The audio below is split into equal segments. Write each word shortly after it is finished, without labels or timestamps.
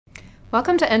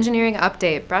Welcome to Engineering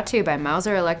Update, brought to you by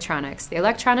Mouser Electronics, the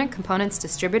electronic components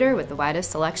distributor with the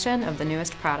widest selection of the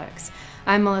newest products.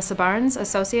 I'm Melissa Barnes,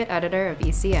 Associate Editor of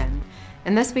ECN.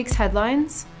 In this week's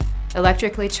headlines,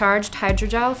 electrically charged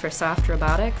hydrogel for soft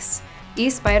robotics,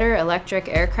 eSpyder electric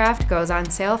aircraft goes on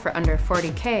sale for under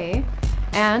 $40K,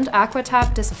 and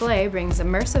AquaTop Display brings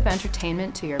immersive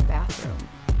entertainment to your bathroom.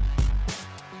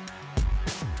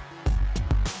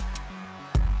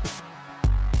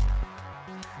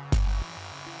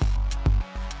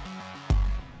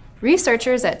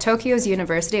 Researchers at Tokyo's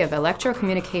University of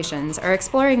Electro-Communications are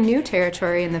exploring new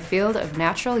territory in the field of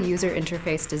natural user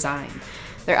interface design.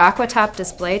 Their AquaTop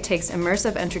display takes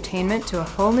immersive entertainment to a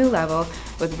whole new level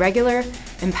with regular,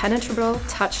 impenetrable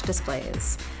touch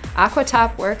displays.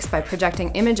 AquaTop works by projecting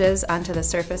images onto the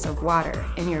surface of water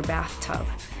in your bathtub.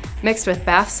 Mixed with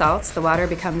bath salts, the water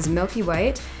becomes milky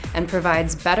white and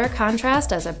provides better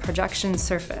contrast as a projection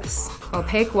surface.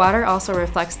 Opaque water also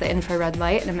reflects the infrared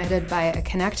light emitted by a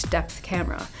Kinect depth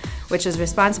camera, which is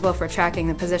responsible for tracking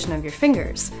the position of your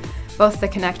fingers. Both the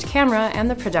Kinect camera and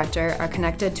the projector are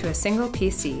connected to a single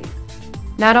PC.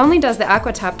 Not only does the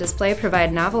AquaTop display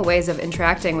provide novel ways of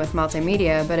interacting with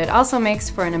multimedia, but it also makes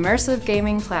for an immersive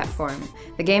gaming platform.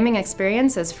 The gaming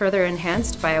experience is further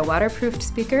enhanced by a waterproofed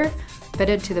speaker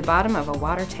fitted to the bottom of a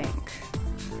water tank.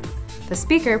 The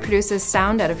speaker produces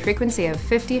sound at a frequency of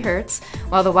 50 Hz,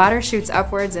 while the water shoots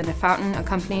upwards in a fountain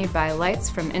accompanied by lights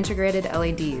from integrated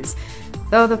LEDs.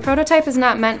 Though the prototype is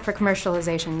not meant for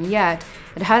commercialization yet,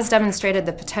 it has demonstrated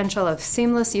the potential of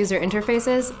seamless user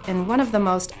interfaces in one of the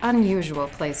most unusual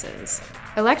places.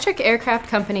 Electric aircraft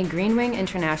company GreenWing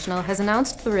International has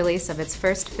announced the release of its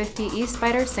first 50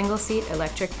 eSpyder single-seat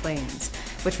electric planes,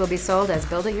 which will be sold as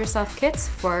build-it-yourself kits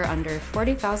for under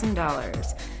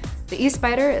 $40,000. The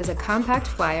eSpyder is a compact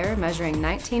flyer measuring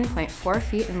 19.4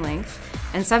 feet in length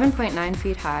and 7.9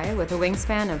 feet high with a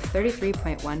wingspan of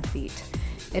 33.1 feet.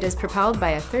 It is propelled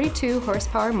by a 32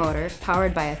 horsepower motor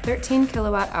powered by a 13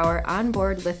 kilowatt-hour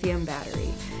onboard lithium battery.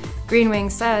 GreenWing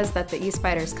says that the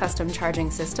eSpyder's custom charging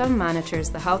system monitors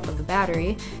the health of the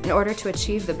battery in order to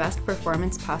achieve the best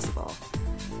performance possible.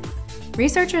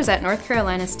 Researchers at North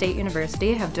Carolina State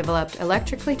University have developed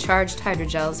electrically charged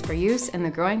hydrogels for use in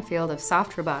the growing field of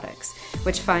soft robotics,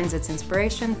 which finds its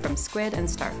inspiration from squid and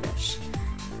starfish.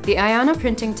 The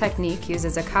ionoprinting technique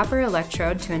uses a copper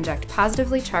electrode to inject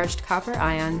positively charged copper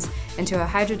ions into a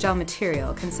hydrogel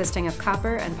material consisting of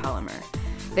copper and polymer.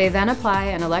 They then apply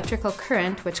an electrical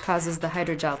current which causes the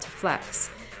hydrogel to flex.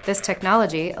 This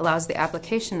technology allows the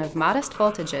application of modest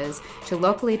voltages to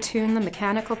locally tune the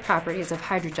mechanical properties of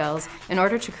hydrogels in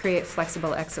order to create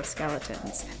flexible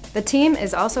exoskeletons. The team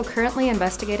is also currently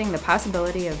investigating the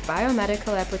possibility of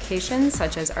biomedical applications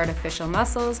such as artificial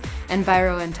muscles and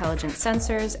biointelligent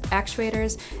sensors,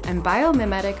 actuators, and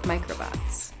biomimetic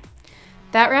microbots.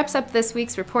 That wraps up this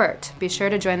week's report. Be sure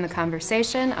to join the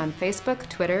conversation on Facebook,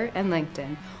 Twitter, and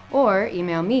LinkedIn, or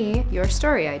email me your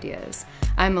story ideas.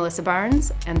 I'm Melissa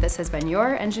Barnes, and this has been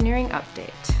your Engineering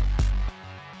Update.